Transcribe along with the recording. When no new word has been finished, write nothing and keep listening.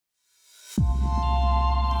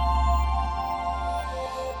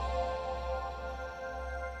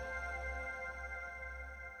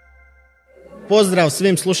pozdrav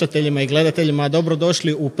svim slušateljima i gledateljima,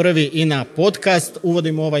 dobrodošli u prvi INA podcast.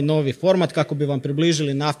 Uvodimo ovaj novi format kako bi vam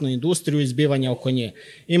približili naftnu industriju i zbivanja oko nje.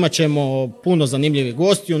 Imaćemo puno zanimljivih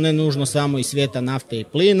gostiju, ne nužno samo iz svijeta nafte i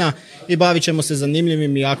plina, i bavit ćemo se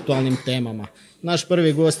zanimljivim i aktualnim temama. Naš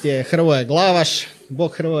prvi gost je Hrvoje Glavaš.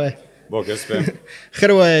 Bog Hrvoje. Bog SP.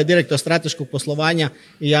 Hrvoje je direktor strateškog poslovanja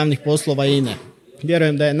i javnih poslova INA-e.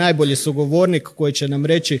 Vjerujem da je najbolji sugovornik koji će nam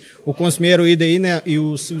reći u kom smjeru ide INA i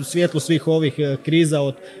u svjetlu svih ovih kriza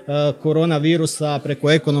od koronavirusa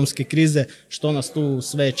preko ekonomske krize, što nas tu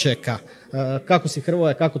sve čeka. Kako si,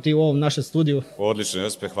 Hrvoje, kako ti u ovom našem studiju? Odlično,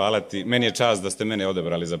 Jospe, hvala ti. Meni je čast da ste mene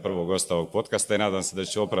odabrali za prvog gosta ovog podcasta i nadam se da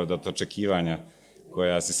ću opravdati očekivanja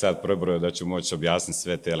koja si sad prebrojao, da ću moći objasniti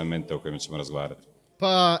sve te elemente o kojima ćemo razgovarati.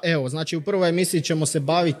 Pa evo, znači u prvoj emisiji ćemo se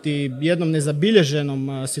baviti jednom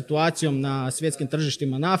nezabilježenom situacijom na svjetskim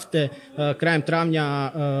tržištima nafte. Krajem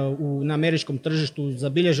travnja na američkom tržištu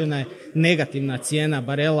zabilježena je negativna cijena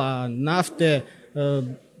barela nafte.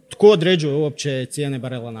 Tko određuje uopće cijene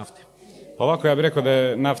barela nafte? Pa ovako, ja bih rekao da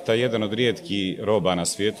je nafta jedan od rijetkih roba na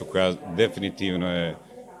svijetu koja definitivno je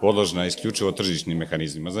podložna isključivo tržišnim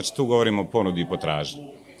mehanizmima. Znači tu govorimo o ponudi i potražnji.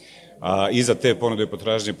 Iza te ponude i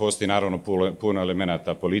potražnje postoji naravno puno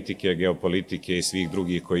elemenata politike, geopolitike i svih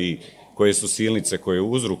drugih koje su silnice koje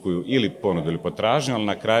uzrokuju ili ponudu ili potražnju, ali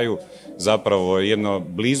na kraju zapravo jedno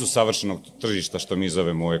blizu savršenog tržišta što mi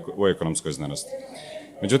zovemo u ekonomskoj znanosti.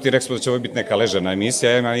 Međutim, rekli smo da će ovo biti neka ležerna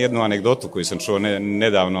emisija. Ja imam jednu anegdotu koju sam čuo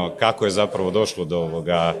nedavno kako je zapravo došlo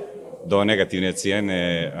do negativne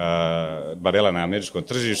cijene barela na američkom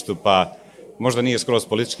tržištu, pa možda nije skroz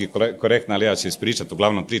politički korektna, ali ja ću ispričati.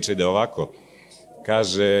 Uglavnom priča ide ovako.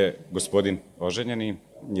 Kaže, gospodin oženjeni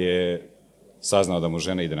je saznao da mu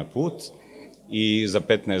žena ide na put i za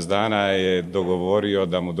 15 dana je dogovorio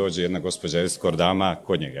da mu dođe jedna gospođa eskort dama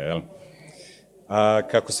kod njega. Jel?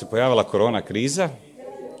 Kako se pojavila korona kriza,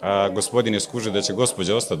 gospodin je skužio da će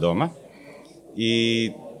gospođa ostati doma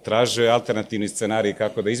i tražio je alternativni scenarij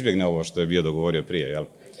kako da izbjegne ovo što je bio dogovorio prije. Jel?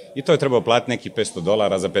 I to je trebao platiti neki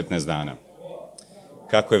 $500 za 15 dana.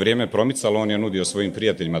 Kako je vrijeme promicalo, on je nudio svojim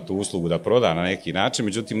prijateljima tu uslugu da proda na neki način,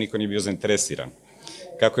 međutim niko nije bio zainteresiran.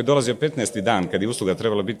 Kako je dolazio 15. dan, kad je usluga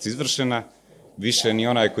trebala biti izvršena, više ni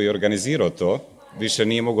onaj koji je organizirao to, više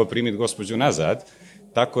nije mogao primiti gospođu nazad,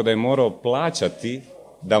 tako da je morao plaćati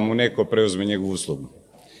da mu neko preuzme njegovu uslugu.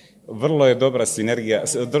 Vrlo je dobra sinergija,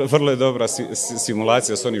 vrlo je dobra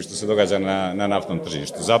simulacija s onim što se događa na naftnom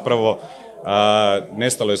tržištu. Zapravo,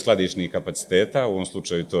 nestalo je skladišnih kapaciteta, u ovom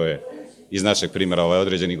slučaju to je iz našeg primjera ovaj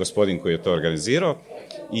određeni gospodin koji je to organizirao,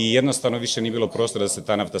 i jednostavno više nije bilo prostora da se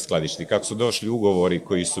ta nafta skladišti. Kako su došli ugovori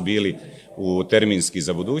koji su bili u terminski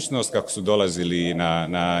za budućnost, kako su dolazili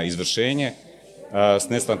na izvršenje, s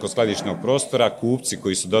nestankom skladišnog prostora, kupci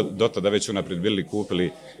koji su do tada već unaprijed bili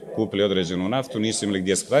kupili određenu naftu, nisu imali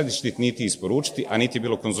gdje skladištiti, niti isporučiti, a niti je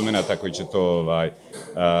bilo konzumenata koji će to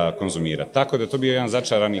konzumirati. Tako da to bio jedan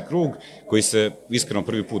začarani krug koji se iskreno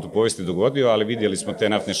prvi put u povijesti dogodio, ali vidjeli smo te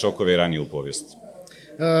naftne šokove i ranije u povijesti.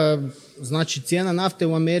 Znači cijena nafte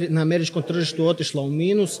na američkom tržištu otišla u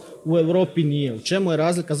minus, u Europi nije. U čemu je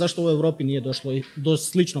razlika, zašto u Europi nije došlo do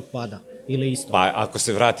sličnog pada ili isto? Pa ako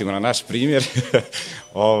se vratimo na naš primjer,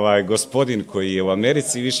 gospodin koji je u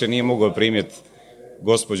Americi više nije mogao primiti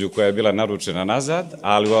gospođu koja je bila naručena nazad,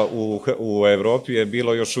 ali u Europi je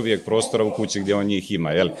bilo još uvijek prostora u kući gdje on njih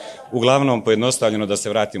ima. Jel? Uglavnom, pojednostavljeno da se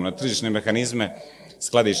vratimo na tržišne mehanizme,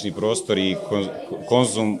 skladišni prostor i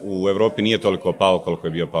konzum u Europi nije toliko pao koliko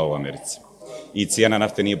je bio pao u Americi. I cijena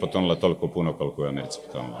nafte nije potonula toliko puno koliko je u Americi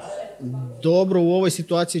potonula. Dobro, u ovoj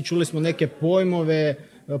situaciji čuli smo neke pojmove,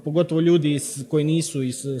 pogotovo ljudi koji nisu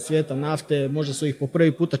iz svijeta nafte, možda su ih po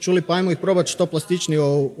prvi puta čuli, pa ajmo ih probati što plastičnije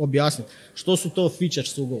objasniti. Što su to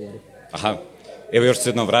futures ugovori? Aha, evo još se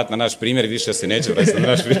jednom vratiti na naš primjer, više se neće vratiti na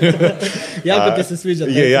naš primjer. Jako ti se sviđa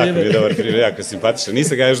taj primjer. Jako mi je dobar primjer, jako simpatičan.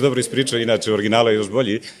 Nisam ga još dobro ispričao, inače u originalu je još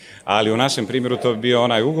bolji, ali u našem primjeru to bi bio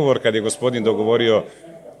onaj ugovor kad je gospodin dogovorio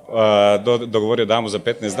damu za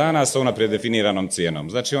 15 dana sa unaprijed definiranom cijenom.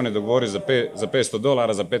 Znači on je dogovorio za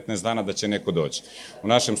 $500 za 15 dana da će neko doći. U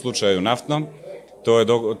našem slučaju naftnom,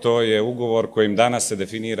 to je ugovor kojim danas se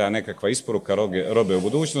definira nekakva isporuka robe u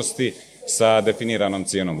budućnosti sa definiranom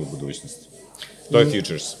cijenom u budućnosti. To je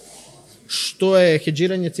futures. Što je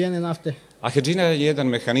hedžiranje cijene nafte? A hedžiranje je jedan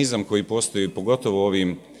mehanizam koji postoji pogotovo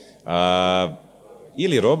ovim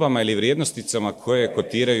ili robama ili vrijednosticama koje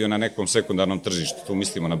kotiraju na nekom sekundarnom tržištu. Tu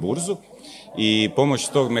mislimo na burzu. I pomoć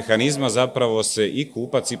tog mehanizma zapravo se i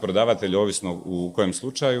kupac i prodavatelj, ovisno u kojem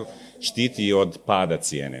slučaju, štiti od pada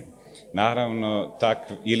cijene. Naravno,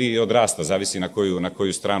 ili od rasta, zavisi na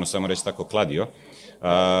koju stranu, samo reći tako kladio.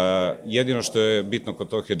 Jedino što je bitno kod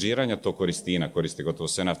tog hedžiranja, to koristi INA, koriste gotovo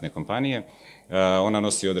sve naftne kompanije, ona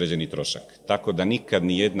nosi određeni trošak. Tako da nikad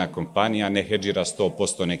ni jedna kompanija ne hedžira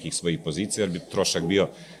 100% nekih svojih pozicija, jer bi trošak bio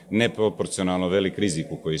neproporcionalno velik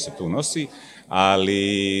riziku koji se tu nosi,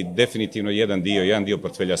 ali definitivno jedan dio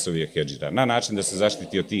portfelja se uvijek hedžira, na način da se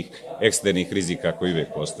zaštiti od tih eksternih rizika koji uvijek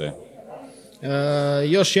postoje.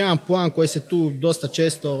 Još jedan pojam koji se tu dosta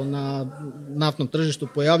često na naftnom tržištu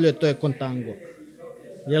pojavljuje, to je kontango.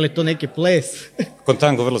 Je li to neki ples?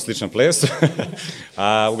 Kontango vrlo sličan plesu.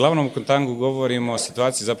 A uglavnom u kontangu govorimo o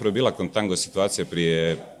situaciji, zapravo je bila kontango situacija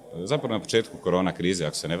prije, zapravo na početku korona krize,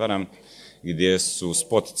 ako se ne varam, gdje su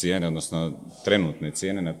spot cijene, odnosno trenutne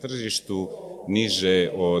cijene na tržištu niže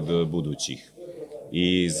od budućih.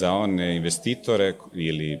 I za one investitore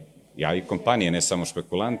ili i kompanije, ne samo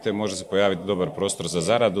špekulante, može se pojaviti dobar prostor za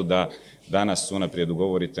zaradu da danas unaprijed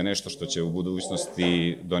ugovorite nešto što će u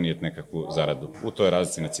budućnosti donijeti nekakvu zaradu. U toj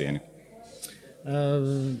razlici na cijeni.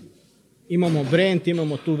 Imamo Brent,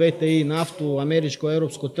 imamo tu VTI, naftu, američko,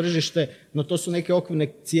 europsko tržište, no to su neke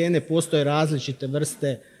okvirne cijene, postoje različite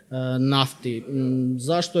vrste nafti.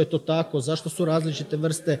 Zašto je to tako? Zašto su različite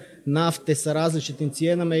vrste nafte sa različitim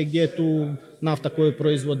cijenama i gdje je tu nafta koju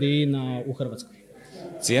proizvodi INA u Hrvatskoj?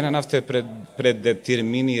 Cijena nafte je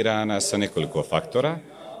predeterminirana sa nekoliko faktora.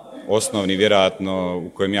 Osnovni, vjerojatno, u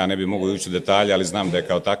kojem ja ne bi mogao ući u detalje, ali znam da je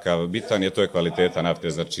kao takav bitan, to je kvaliteta nafte,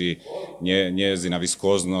 znači njezina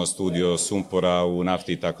viskoznost, udio sumpora u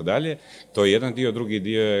nafti i tako dalje. To je jedan dio, drugi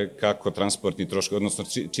dio je kako transportni troškovi, odnosno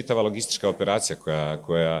čitava logistička operacija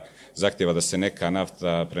koja zahtjeva da se neka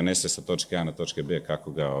nafta prenese sa točke A na točke B,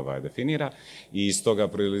 kako ga definira, i iz toga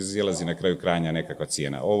proizilazi na kraju krajnja nekakva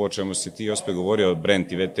cijena. Ovo o čemu si ti, Jospe, govorio,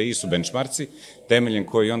 Brent i VTI su benchmarci, temeljem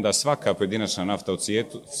koji onda svaka pojedinačna nafta u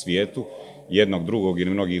svijetu, jednog, drugog ili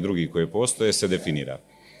mnogih drugih koje postoje, se definira.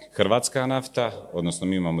 Hrvatska nafta, odnosno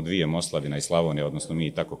mi imamo dvije, Moslavina i Slavonija, odnosno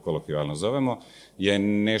mi tako kolokvijalno zovemo, je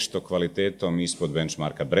nešto kvalitetom ispod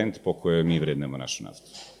benchmarka Brent po kojoj mi vrednemo našu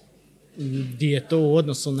naftu. Gdje je to u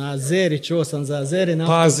odnosu na Azeri? Čuo sam za Azeri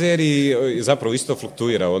naftu. Pa Azeri zapravo isto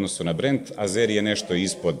fluktuira u odnosu na Brent. Azeri je nešto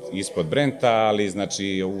ispod Brenta, ali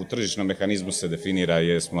znači u tržišnom mehanizmu se definira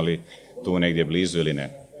jesmo li tu negdje blizu ili ne.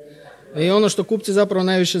 I ono što kupci zapravo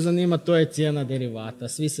najviše zanima, to je cijena derivata.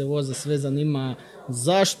 Svi se voze, sve zanima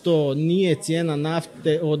zašto nije cijena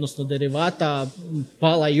nafte, odnosno derivata,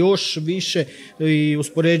 pala još više i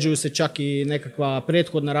uspoređuju se čak i nekakva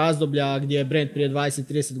prethodna razdoblja gdje je Brent prije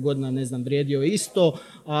 20-30 godina, vrijedio isto,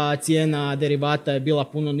 a cijena derivata je bila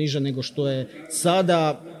puno niža nego što je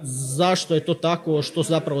sada. Zašto je to tako? Što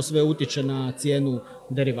zapravo sve utječe na cijenu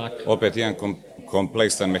derivata? Opet jedan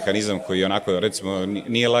kompleksan mehanizam koji onako, recimo,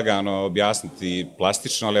 nije lagano objasniti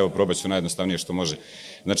plastično, ali evo probat ću najjednostavnije što može.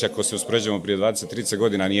 Znači, ako se uspoređujemo prije 20-30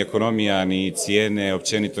 godina, ni ekonomija, ni cijene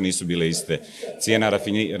općenito nisu bile iste. Cijena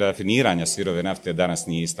rafiniranja sirove nafte danas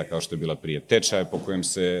nije ista kao što je bila prije. Tečaj po kojem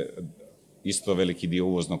se isto veliki dio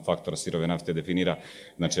uvoznog faktora sirove nafte definira,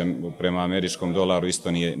 znači prema američkom dolaru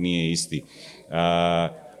isto nije isti.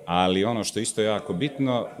 Ali ono što isto je jako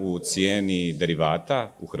bitno, u cijeni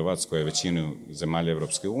derivata u Hrvatskoj, većinu zemalja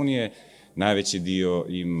Europske unije, najveći dio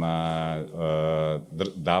ima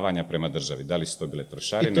davanja prema državi. Da li su to bile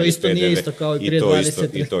trošarine? I to isto nije isto kao i prije 20.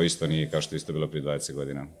 I to isto nije kao što je isto bilo prije 20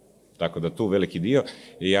 godina. Tako da tu veliki dio,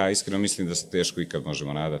 i ja iskreno mislim da se teško ikad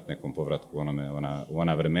možemo nadati nekom povratku u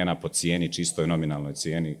ona vremena po cijeni, čistoj nominalnoj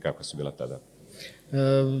cijeni kako su bila tada.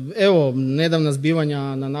 Evo, nedavna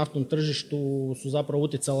zbivanja na naftnom tržištu su zapravo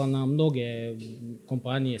utjecala na mnoge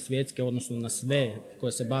kompanije svjetske, odnosno na sve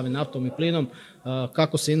koje se bave naftom i plinom.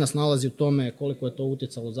 Kako se INA snalazi u tome, koliko je to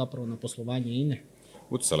utjecalo zapravo na poslovanje INA-e?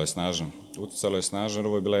 Utjecalo je snažno,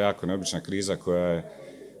 ovo je bila jako neobična kriza koja je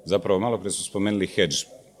zapravo, malo prije su spomenuli hedge.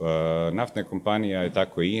 Naftne kompanije, a i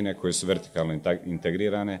tako i INA koje su vertikalno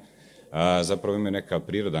integrirane, zapravo imaju neka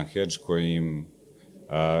prirodan hedge kojim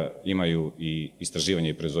imaju i istraživanje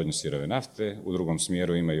i proizvodnju sirove nafte, u drugom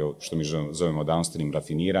smjeru imaju što mi zovemo downstream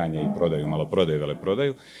rafiniranje i prodaju, maloprodaju,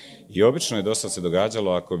 veleprodaju. I obično je dosad se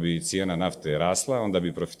događalo ako bi cijena nafte rasla, onda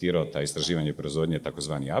bi profitirao ta istraživanje i proizvodnje,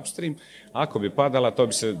 takozvani upstream. Ako bi padala, to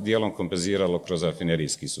bi se dijelom kompenziralo kroz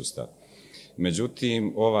rafinerijski sustav.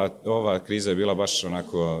 Međutim, ova kriza je bila baš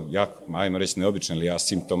onako, ajmo reći neobična ili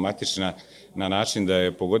asimptomatična na način da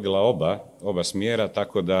je pogodila oba smjera,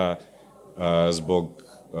 tako da zbog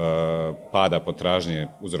pada potražnje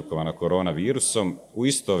uzrokovana koronavirusom, u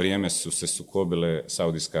isto vrijeme su se sukobile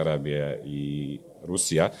Saudijska Arabija i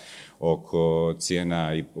Rusija oko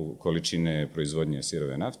cijena i količine proizvodnje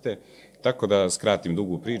sirove nafte Tako da skratim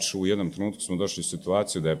dugu priču, u jednom trenutku smo došli u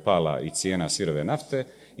situaciju da je pala i cijena sirove nafte,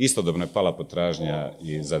 istodobno je pala potražnja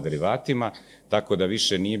i za derivatima, tako da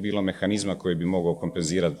više nije bilo mehanizma koji bi mogao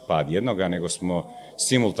kompenzirati pad jednoga, nego smo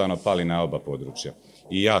simultano pali na oba područja.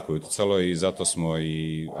 I jako je utjecalo i zato smo,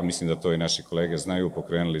 a mislim da to i naši kolege znaju,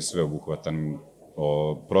 pokrenuli sveobuhvatan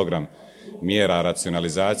program mjera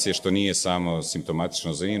racionalizacije, što nije samo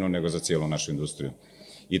simptomatično za INA-u, nego za cijelu našu industriju.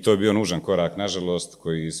 I to je bio nužan korak, nažalost,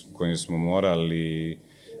 kojim smo morali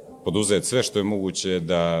poduzeti sve što je moguće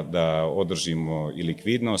da održimo i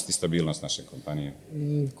likvidnost i stabilnost naše kompanije.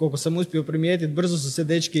 Koliko sam uspio primijetiti, brzo su se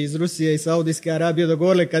dečki iz Rusije i Saudijske Arabije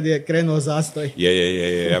dogovorili kad je krenuo zastoj.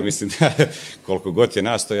 Ja mislim da koliko god je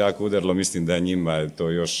nas to jako udarilo, mislim da njima to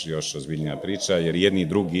još ozbiljnija priča, jer jedni i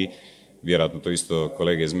drugi, vjerojatno to isto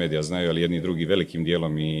kolege iz medija znaju, ali jedni i drugi velikim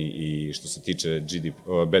dijelom i što se tiče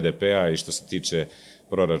BDP-a i što se tiče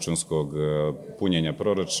proračunskog punjenja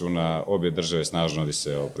proračuna, obje države snažno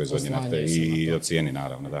ovise o proizvodnji nafte i o cijeni,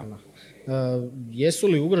 naravno, da. Jesu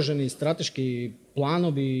li ugroženi strateški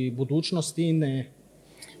planovi budućnosti INA-e?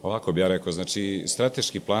 Ovako bi ja rekao, znači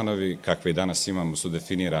strateški planovi kakve i danas imamo su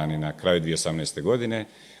definirani na kraju 2018. godine,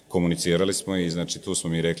 komunicirali smo i znači tu smo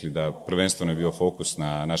mi rekli da prvenstveno je bio fokus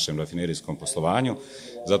na našem rafinerijskom poslovanju,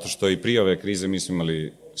 zato što i prije ove krize mi smo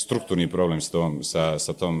imali strukturni problem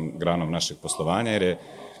sa tom granom našeg poslovanja, jer je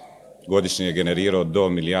godišnje generirao do 1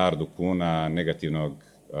 milijardu kuna negativnog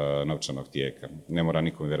novčanog tijeka. Ne mora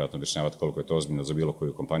nikom vjerojatno objašnjavati koliko je to ozbiljno za bilo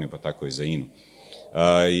koju kompaniju, pa tako i za INA-u.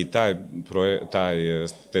 I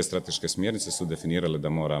te strateške smjernice su definirale da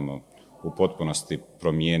moramo u potpunosti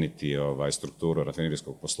promijeniti strukturu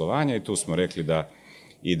rafinerijskog poslovanja i tu smo rekli da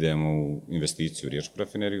idemo u investiciju u Riječku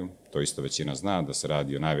rafineriju. To isto većina zna, da se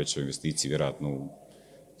radi o najvećoj investiciji, vjerojatno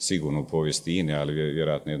sigurno u povijesti INA-e, ali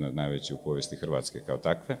vjerojatno jedna od najvećih u povijesti Hrvatske kao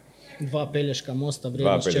takve. 2 Pelješka mosta,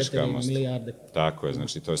 vrijednost 4 milijarde. Tako je,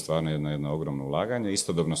 znači to je stvarno jedno ogromno ulaganje.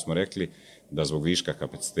 Istodobno smo rekli da zbog viška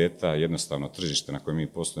kapaciteta jednostavno tržište na kojem mi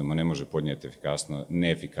poslujemo ne može podnijeti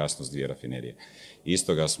neefikasnost 2 rafinerije.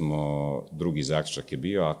 Istoga drugi zaključak je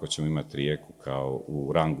bio, ako ćemo imati Rijeku kao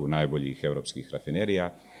u rangu najboljih europskih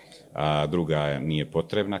rafinerija, a druga nije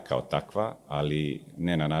potrebna kao takva, ali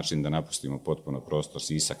ne na način da napustimo potpuno prostor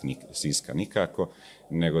Siska nikako,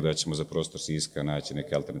 nego da ćemo za prostor Siska naći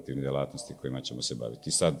neke alternativne djelatnosti kojima ćemo se baviti.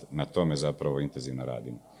 I sad na tome zapravo intenzivno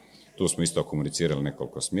radimo. Tu smo isto komunicirali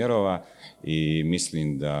nekoliko smjerova i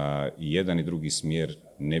mislim da i jedan i drugi smjer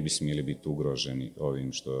ne bi smjeli biti ugroženi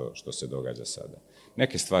ovim što se događa sada.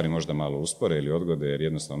 Neke stvari možda malo uspore ili odgode, jer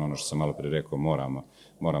jednostavno ono što sam malo prije rekao,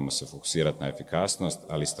 moramo se fokusirati na efikasnost,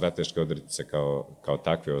 ali strateške odrednice kao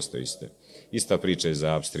takve ostaju iste. Ista priča je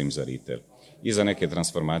za upstream, za retail. I za neke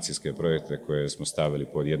transformacijske projekte koje smo stavili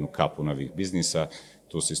pod jednu kapu novih biznisa,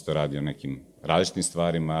 tu se isto radi o nekim različitim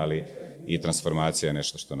stvarima, ali i transformacija je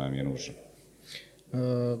nešto što nam je nužno.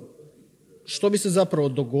 Što bi se zapravo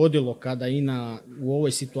dogodilo kada INA u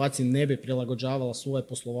ovoj situaciji ne bi prilagođavala svoje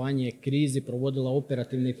poslovanje krizi, provodila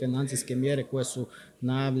operativne i financijske mjere koje su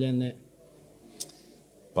najavljene?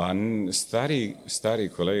 Pa stari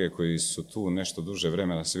kolege koji su tu nešto duže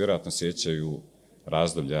vremena se vjerojatno sjećaju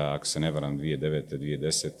razdoblja, ako se ne varam, 2009.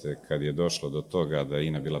 2010. kad je došlo do toga da je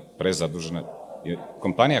INA bila prezadužena.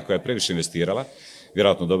 Kompanija koja je previše investirala,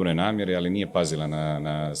 vjerojatno dobroj namjeri, ali nije pazila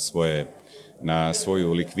na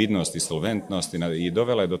svoju likvidnost i solventnost i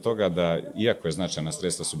dovela je do toga da, iako je značajna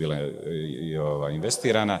sredstva su bila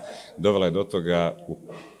investirana, dovela je do toga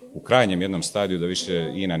u krajnjem jednom stadiju da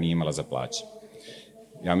više INA nije imala za plaće.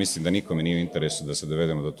 Ja mislim da nikome nije u interesu da se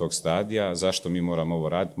dovedemo do tog stadija. Zašto mi moramo ovo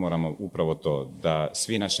raditi? Moramo upravo to da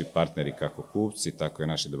svi naši partneri, kako kupci, tako i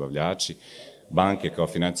naši dobavljači, banke kao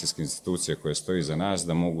financijske institucije koje stoji za nas,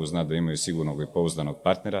 da mogu znati da imaju sigurnog i pouzdanog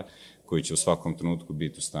partnera koji će u svakom trenutku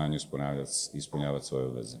biti u stanju ispunjavati svoje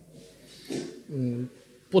obveze.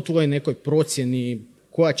 Po tvojoj nekoj procjeni,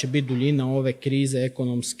 koja će biti duljina ove krize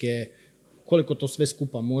ekonomske, koliko to sve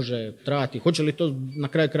skupa može trajati? Hoće li to na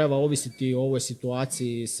kraju krajeva ovisiti o ovoj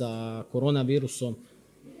situaciji sa koronavirusom?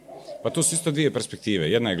 Pa tu su isto dvije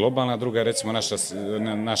perspektive. Jedna je globalna, druga je recimo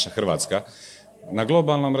naša Hrvatska. Na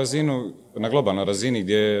globalnoj razini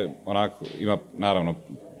gdje onako ima naravno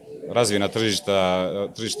razvijena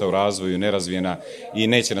tržišta u razvoju, nerazvijena i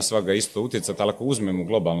neće na svaga isto utjecati, ali ako uzmemo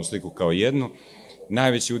globalnu sliku kao jednu,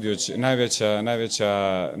 najveći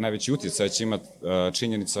utjecaj će imati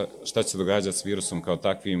činjenica šta će se događati s virusom kao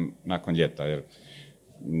takvim nakon ljeta. Jer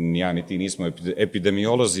ja ni ti nismo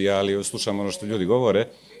epidemiolozi, ali slušamo ono što ljudi govore.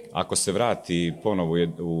 Ako se vrati ponovo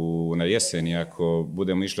na jesen i ako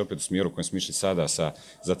budemo išli opet u smjeru u kojem smo išli sada sa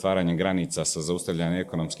zatvaranjem granica, sa zaustavljanjem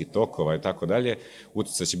ekonomskih tokova i tako dalje,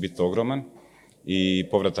 utjecaj će biti ogroman i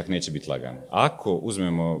povratak neće biti lagan. Ako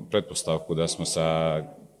uzmemo pretpostavku da smo sa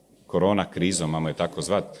korona krizom, ajmo je tako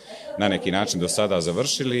zvat, na neki način do sada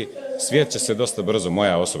završili, svijet će se dosta brzo,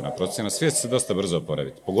 moja osobna procjena, svijet će se dosta brzo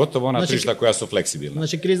oporaviti. Pogotovo ona tržišta koja su fleksibilna.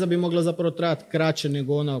 Znači kriza bi mogla zapravo trajati kraće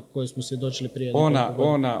nego ona koju smo svjedočili prije.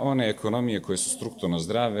 One ekonomije koje su strukturno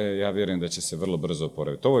zdrave, ja vjerujem da će se vrlo brzo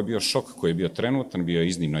oporaviti. Ovo je bio šok koji je bio trenutan, bio je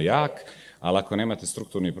iznimno jak, ali ako nemate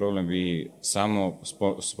strukturni problem, vi samo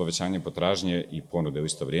s povećanjem potražnje i ponude u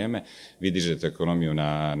isto vrijeme, vi dižete ekonomiju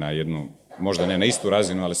na jednu, možda ne na istu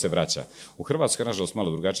razinu, ali se vraća. U Hrvatskoj je, nažalost,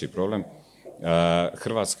 malo drugačiji problem.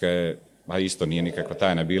 Hrvatska je, a isto nije nikakva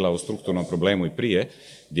tajna, bila u strukturnom problemu i prije,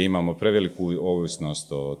 gdje imamo preveliku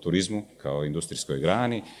ovisnost o turizmu kao industrijskoj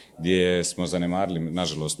grani, gdje smo zanemarili,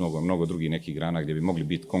 nažalost, mnogo drugih nekih grana gdje bi mogli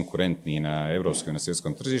biti konkurentni na europskom i na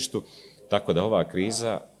svjetskom tržištu. Tako da ova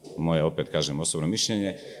kriza, moje opet kažem osobno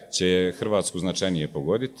mišljenje, će Hrvatsku značajnije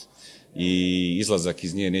pogoditi i izlazak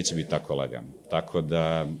iz nje neće biti tako lagan. Tako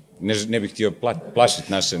da ne bih htio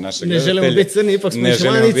plašiti naše gledatelje. Ne želimo biti crni, ipak smo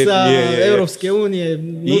članica Europske unije,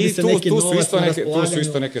 nudi se neki novac na raspolaganju. Tu su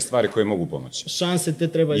isto neke stvari koje mogu pomoći. Šanse te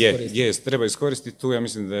treba iskoristiti. Treba iskoristiti. Tu ja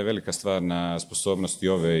mislim da je velika stvar na sposobnosti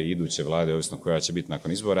ove iduće vlade, ovisno koja će biti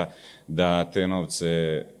nakon izbora, da te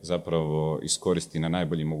novce zapravo iskoristi na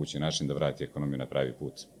najbolji mogući način da vrati ekonomiju na pravi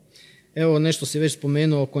put. Evo, nešto si već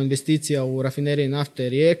spomenuo oko investicija u rafineriji nafte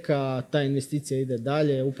Rijeka, ta investicija ide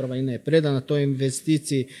dalje, uprava INA je predana toj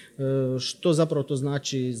investiciji. Što zapravo to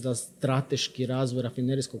znači za strateški razvoj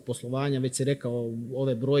rafinerijskog poslovanja? Već si rekao,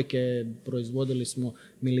 ove brojke, proizvodili smo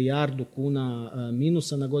milijardu kuna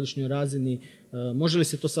minusa na godišnjoj razini. Može li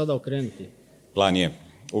se to sada okrenuti? Plan je.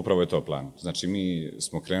 Upravo je to plan. Znači, mi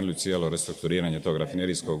smo krenuli cijelo restrukturiranje tog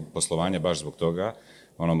rafinerijskog poslovanja baš zbog toga.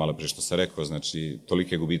 Ono malo prije što sam rekao, znači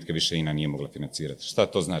tolike gubitke više INA nije mogla financirati. Šta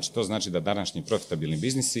to znači? To znači da današnji profitabilni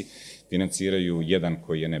biznisi financiraju jedan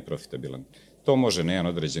koji je neprofitabilan. To može na jedan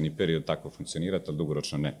određeni period tako funkcionirati, ali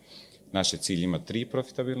dugoročno ne. Naš je cilj ima 3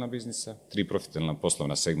 profitabilna biznisa, 3 profitabilna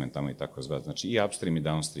poslovna segmentama i tako zvati. Znači i upstream, i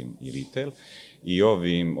downstream, i retail. I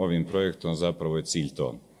ovim projektom zapravo je cilj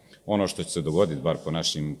to. Ono što će se dogoditi, bar po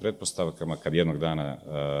našim pretpostavkama, kad jednog dana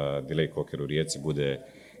Delay Coker u Rijeci bude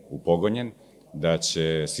upogonjen, da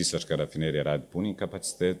će Sisačka rafinerija raditi punim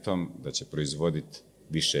kapacitetom, da će proizvoditi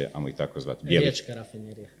više, ajmo i tako zvati, bijelih. Riječka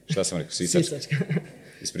rafinerija. Šta sam rekao? Sisačka.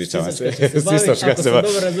 Ispričavam se. Sisačka se bavi, ako sam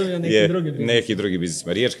dobro razumio, neki drugi biznis.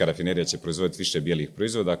 Riječka rafinerija će proizvoditi više bijelih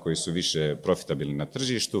proizvoda koji su više profitabilni na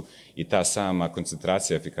tržištu i ta sama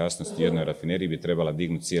koncentracija efikasnosti jednoj rafineriji bi trebala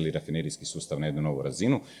dignuti cijeli rafinerijski sustav na jednu novu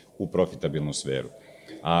razinu u profitabilnu sferu.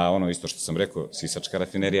 A ono isto što sam rekao,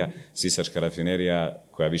 Sisačka rafinerija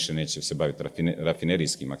koja više neće se baviti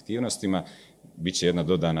rafinerijskim aktivnostima, bit će jedna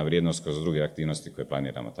dodana vrijednost kroz druge aktivnosti koje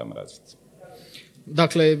planiramo tamo razviti.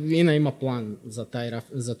 Dakle, INA ima plan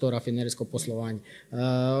za to rafinerijsko poslovanje.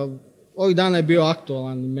 Ovih dana je bio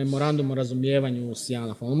aktualan memorandum o razumijevanju s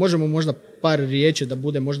JANAF-om. Možemo možda par riječi da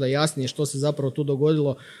bude možda jasnije što se zapravo tu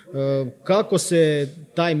dogodilo. Kako se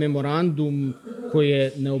taj memorandum koji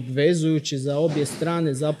je neobvezujući za obje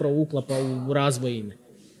strane zapravo uklapa u razvoj INA-e?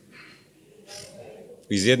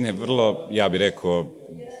 Iz jedne vrlo, ja bih rekao,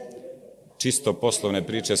 čisto poslovne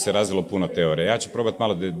priče se razvilo puno teorije. Ja ću probati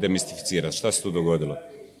malo demistificirati šta se tu dogodilo.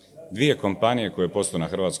 2 kompanije koje posluju na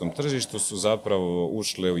hrvatskom tržištu su zapravo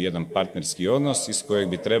ušle u jedan partnerski odnos iz kojeg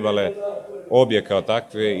bi trebale obje kao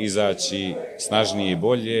takve izaći snažnije i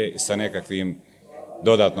bolje sa nekakvim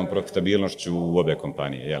dodatnom profitabilnošću u obje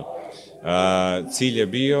kompanije. Jel? Cilj je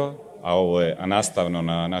bio, a ovo je nastavno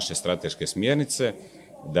na naše strateške smjernice,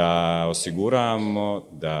 da osiguramo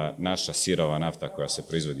da naša sirova nafta koja se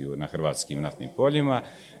proizvodi na hrvatskim naftnim poljima,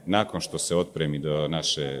 nakon što se otpremi do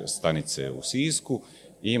naše stanice u Sisku,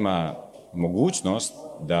 ima mogućnost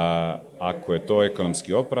da, ako je to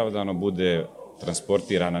ekonomski opravdano, bude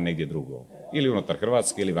transportirana negdje drugo. Ili unutar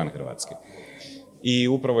Hrvatske ili van Hrvatske. I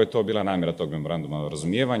upravo je to bila namjera tog memoranduma o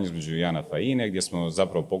razumijevanju između JANAF-a i INA-e, gdje smo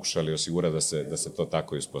zapravo pokušali osigurati da se to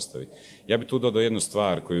tako i uspostavi. Ja bih tu dodao jednu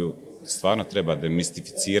stvar koju stvarno treba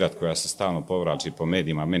demistificirati, koja se stalno povlači po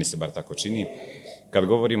medijima, meni se bar tako čini. Kad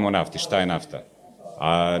govorimo o nafti, šta je nafta?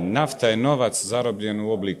 A nafta je novac zarobljen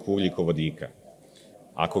u obliku ugljikovodika.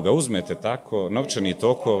 Ako ga uzmete tako, novčani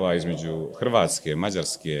tokova između Hrvatske,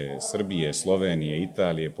 Mađarske, Srbije, Slovenije,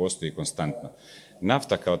 Italije postoji konstantno.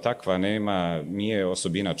 Nafta kao takva nije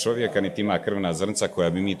osobina čovjeka, niti ima krvna zrnca koja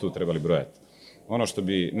bi mi tu trebali brojati. Ono što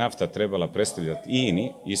bi nafta trebala predstavljati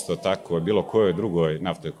INA-i, isto tako bilo kojoj drugoj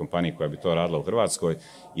naftnoj kompaniji koja bi to radila u Hrvatskoj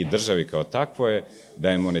i državi kao takvo je, da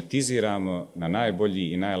je monetiziramo na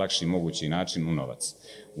najbolji i najlakši mogući način u novac.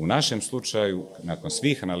 U našem slučaju, nakon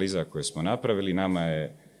svih analiza koje smo napravili, nama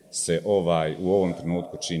je se u ovom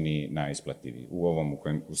trenutku čini najisplativiji,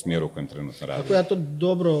 u smjeru u kojem trenutno radimo. Ako ja to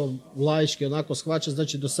dobro laički onako shvaćam,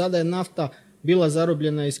 znači do sada je nafta bila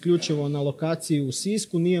zarobljena isključivo na lokaciji u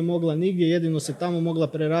Sisku, nije mogla nigdje, jedino se tamo mogla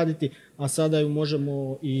preraditi, a sada ju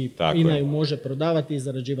možemo i INA ju može prodavati i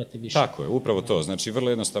zarađivati više. Tako je, upravo to. Znači, vrlo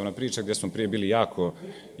jednostavna priča gdje smo prije bili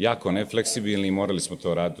jako nefleksibilni i morali smo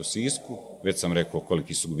to raditi u Sisku. Već sam rekao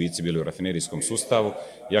koliki su gubici bili u rafinerijskom sustavu.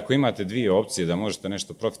 I ako imate dvije opcije da možete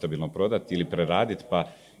nešto profitabilno prodati ili preraditi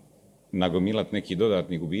pa nagomilati neki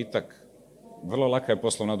dodatni gubitak, vrlo laka je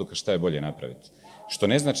poslovna odluka šta je bolje napraviti. Što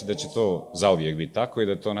ne znači da će to zauvijek biti tako i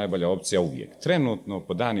da je to najbolja opcija uvijek. Trenutno,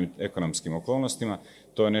 po danim ekonomskim okolnostima,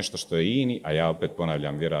 to je nešto što je INA, a ja opet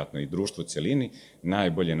ponavljam vjerojatno i društvu u cjelini,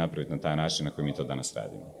 najbolje napraviti na taj način na koji mi to danas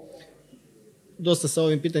radimo. Dosta sa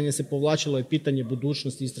ovim pitanjem se povlačilo i pitanje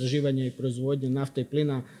budućnosti, istraživanja i proizvodnje nafte i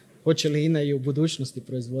plina. Hoće li INA i u budućnosti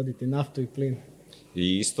proizvoditi naftu i plin?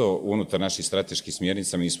 I isto unutar naših strateških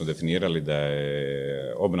smjernica mi smo definirali da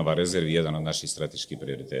je obnova rezervi jedan od naših strateških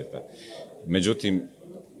prioriteta. Međutim,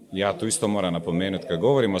 ja tu isto moram napomenuti, kad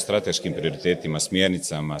govorimo o strateškim prioritetima,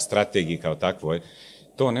 smjernicama, strategiji kao takvoj,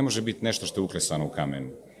 to ne može biti nešto što je uklesano u kamenu.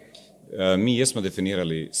 Mi jesmo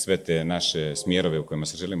definirali sve te naše smjerove u kojima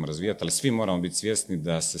se želimo razvijati, ali svi moramo biti svjesni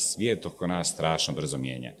da se svijet oko nas strašno brzo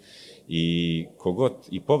mijenja. I kogod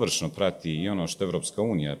i površno prati i ono što Evropska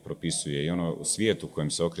unija propisuje i ono u svijetu u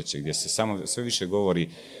kojem se okreće, gdje se samo sve više govori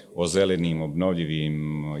o zelenim,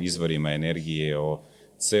 obnovljivim izvorima energije, o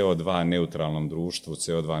CO2 neutralnom društvu,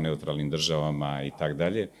 CO2 neutralnim državama i tak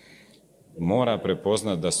dalje, mora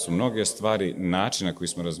prepoznati da su mnoge stvari, način na koji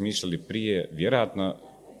smo razmišljali prije, vjerojatno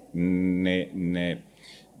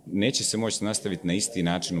neće se moći nastaviti na isti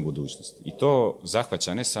način u budućnosti. I to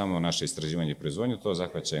zahvaća ne samo naše istraživanje i proizvodnju, to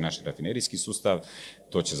zahvaća i naš rafinerijski sustav,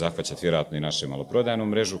 to će zahvaćati vjerojatno i našu maloprodajnu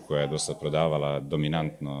mrežu koja je dosad prodavala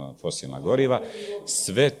dominantno fosilna goriva.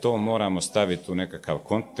 Sve to moramo staviti u nekakav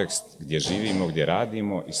kontekst gdje živimo, gdje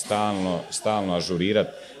radimo i stalno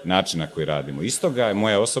ažurirati način na koji radimo. Iz toga je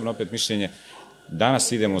moje osobno opet mišljenje,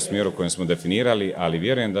 danas idemo u smjeru kojem smo definirali, ali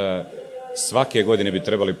vjerujem da svake godine bi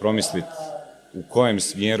trebali promisliti u kojem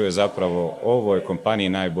smjeru je zapravo ovoj kompaniji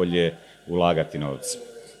najbolje ulagati novce.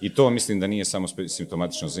 I to mislim da nije samo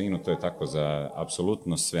simptomatično za INA-u, to je tako za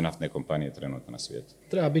apsolutno sve naftne kompanije trenutno na svijetu.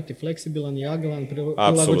 Treba biti fleksibilan i agilan,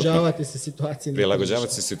 prilagođavati se situaciji.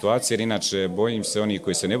 Prilagođavati se situaciji, jer inače bojim se oni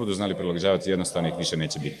koji se ne budu znali prilagođavati, jednostavno ih više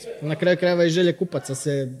neće biti. Na kraju krajeva i želje kupaca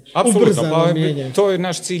se apsolutno, ubrzano mijenjaju. To je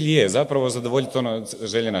naš cilj zapravo zadovoljiti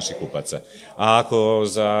želje naših kupaca. A ako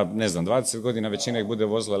za, 20 godina većina ih bude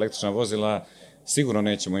vozila električna vozila, sigurno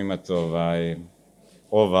nećemo imati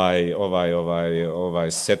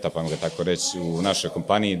ovaj setup, vam ga tako reći, u našoj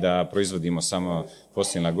kompaniji da proizvodimo samo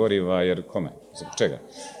fosilna goriva, jer kome? Zbog čega?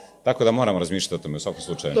 Tako da moramo razmišljati o tome u svakom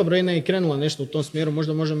slučaju. Dobro, INA je i krenula nešto u tom smjeru,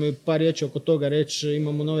 možda možemo i par riječi oko toga reći,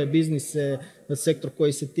 imamo nove biznise, sektor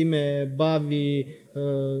koji se time bavi,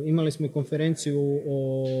 imali smo i konferenciju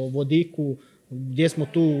o vodiku, gdje smo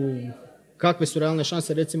tu, kakve su realne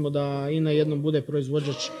šanse recimo da INA jednom bude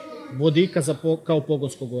proizvođač vodika kao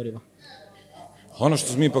pogonsko goriva? Ono što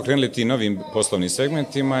smo mi pokrenuli tim novim poslovnim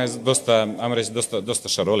segmentima je dosta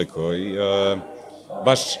šaroliko i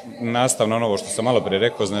baš nastavno ono što sam malo prije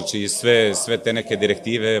rekao, znači sve te neke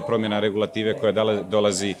direktive, promjena regulative koja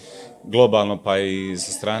dolazi globalno pa i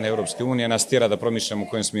sa strane Europske unije nas tjera da promišljamo u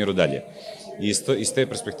kojem smjeru dalje. I iz te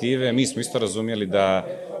perspektive mi smo isto razumjeli da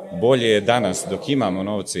bolje je danas dok imamo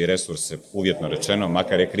novce i resurse, uvjetno rečeno,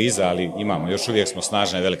 makar je kriza, ali imamo, još uvijek smo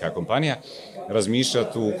snažna i velika kompanija,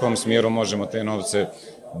 razmišljati u kom smjeru možemo te novce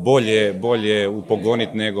bolje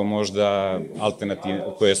upogoniti nego možda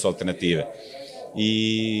koje su alternative.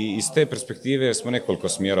 I iz te perspektive smo nekoliko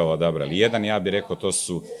smjerova odabrali. Jedan, ja bih rekao, to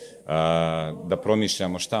su da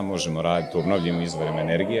promišljamo šta možemo raditi u obnovljivim izvorima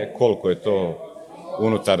energije, koliko je to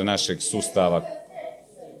unutar našeg sustava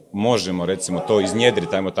možemo recimo to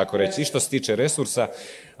iznjedriti, ajmo tako reći, i što se tiče resursa,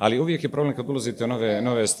 ali uvijek je problem kad ulazite u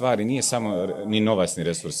nove stvari, nije samo ni novac ni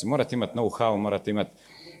resursi, morate imati know-how, morate imati,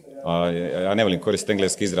 ja ne volim koristiti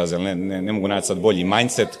engleski izraz, ali ne mogu naći sad bolji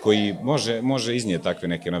mindset koji može iznijeti takve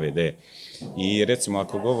neke nove ideje. I recimo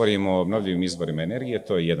ako govorimo o obnovljivim izvorima energije,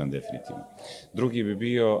 to je jedan definitivno. Drugi bi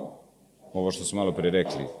bio, ovo što smo malo prije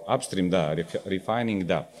rekli, upstream da, refining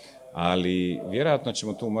da, ali vjerojatno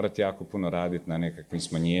ćemo tu morati jako puno raditi na nekakvom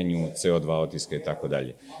smanjenju CO2 otiska i tako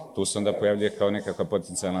dalje. Tu se onda pojavljuje kao nekakva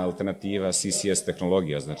potencijalna alternativa CCS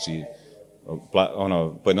tehnologija, znači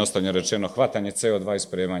pojednostavljeno rečeno hvatanje CO2 i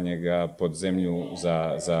spremanje ga pod zemlju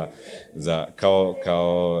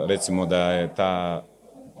kao recimo da je ta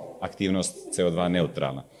aktivnost CO2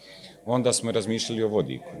 neutralna. onda smo razmišljali o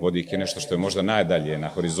vodiku. Vodik je nešto što je možda najdalje na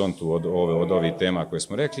horizontu od ovih tema koje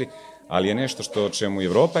smo rekli, ali je nešto o čemu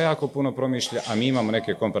Europa jako puno promišlja, a mi imamo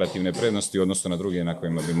neke komparativne prednosti u odnosu na druge na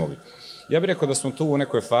kojima bi mogli. Ja bih rekao da smo tu u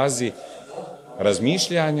nekoj fazi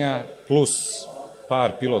razmišljanja plus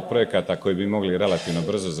par pilot projekata koji bi mogli relativno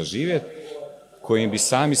brzo zaživjeti, kojim bi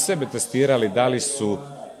sami sebe testirali da li su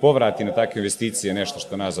povrati na takve investicije nešto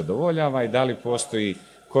što nas zadovoljava i da li postoji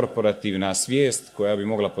korporativna svijest koja bi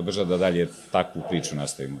mogla podržati da dalje takvu priču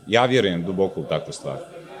nastavimo. Ja vjerujem duboko u takvu stvar.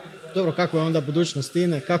 Dobro, kako je onda budućnost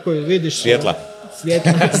INE? Kako je vidiš? Svjetla.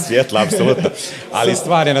 Svjetla, apsolutno. Ali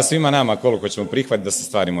stvar je na svima nama koliko ćemo prihvatiti da se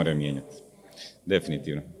stvari moraju mijenjati.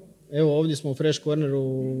 Definitivno. Evo, ovdje smo u Fresh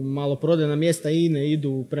Corneru, maloprodajna mjesta INE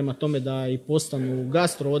idu prema tome da i postanu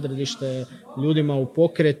gastro odredište ljudima u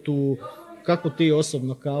pokretu. Kako ti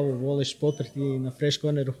osobno kavu voliš popiti na Fresh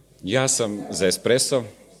Corneru? Ja sam za espresso,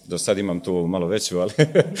 do sad imam tu malo veću, ali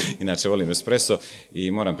inače volim espresso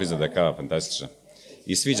i moram priznati da je kava fantastična.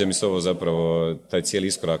 I sviđa mi se ovo zapravo, taj cijeli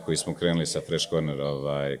iskorak koji smo krenuli sa Fresh Corner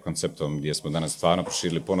konceptom gdje smo danas stvarno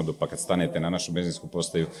proširili ponudu, pa kad stanete na našu benzinsku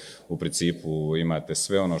postaju, u principu imate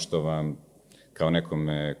sve ono što vam kao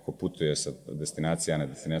nekome ko putuje sa destinacije A na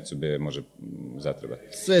destinaciju B može zatrebati.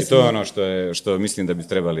 I to je ono što mislim da bi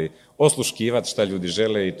trebali osluškivati šta ljudi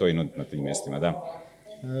žele i to i nuditi na tim mjestima, da.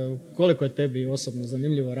 Koliko je tebi osobno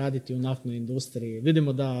zanimljivo raditi u naftnoj industriji?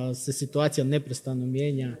 Vidimo da se situacija neprestano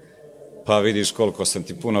mijenja. Pa vidiš koliko sam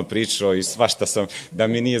ti puno pričao i svašta sam, da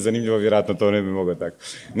mi nije zanimljivo, vjerojatno to ne bi mogao tako.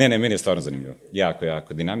 Ne, meni je stvarno zanimljivo. Jako,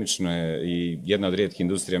 jako dinamično je i jedna od rijetkih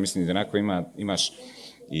industrija, mislim da onako imaš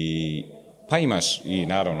i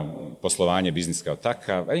naravno poslovanje, biznis kao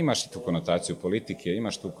takav, a imaš i tu konotaciju politike,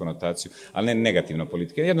 imaš tu konotaciju, ali ne negativno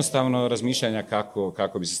politike, jednostavno razmišljanja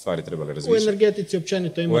kako bi se stvari trebale razmišljati. U energetici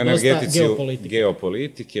općenito ima dosta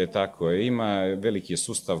geopolitike, tako je, ima veliki je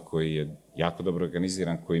sustav koji je jako dobro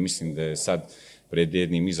organiziran, koji mislim da je sad pred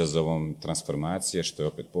jednim izazovom transformacije, što je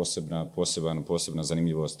opet posebna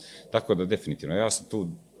zanimljivost. Tako da definitivno, ja sam tu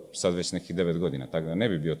sad već nekih 9 godina, tako da ne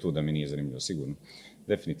bi bio tu da mi nije zanimljivo, sigurno.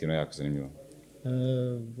 Definitivno jako zanimljivo.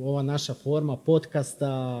 Ova naša forma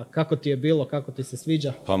podcasta, kako ti je bilo, kako ti se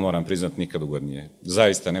sviđa? Pa moram priznati nikad ugodnije.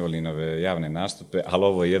 Zaista ne volim ove javne nastupe, ali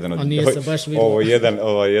ovo je jedan od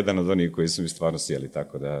jedan od onih koji su mi stvarno sjeli,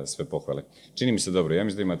 tako da sve pohvale. Čini mi se dobro, ja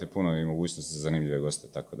mislim da imate puno mogućnosti za zanimljive goste,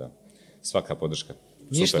 tako da svaka podrška.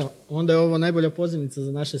 Ništa, super. Onda je ovo najbolja pozivnica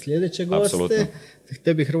za naše sljedeće goste. Apsolutno.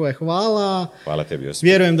 Tebi Hrvoje hvala. Hvala tebi, Josip.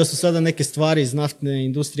 Vjerujem da su sada neke stvari iz naftne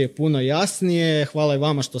industrije puno jasnije. Hvala i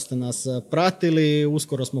vama što ste nas pratili.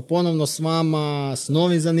 Uskoro smo ponovno s vama s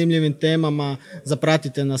novim zanimljivim temama.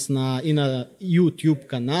 Zapratite nas i na YouTube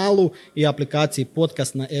kanalu i aplikaciji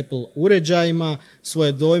podcast na Apple uređajima.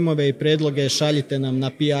 Svoje dojmove i predloge šaljite nam na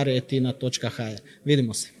pr@ina.hr.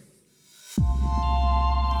 Vidimo se.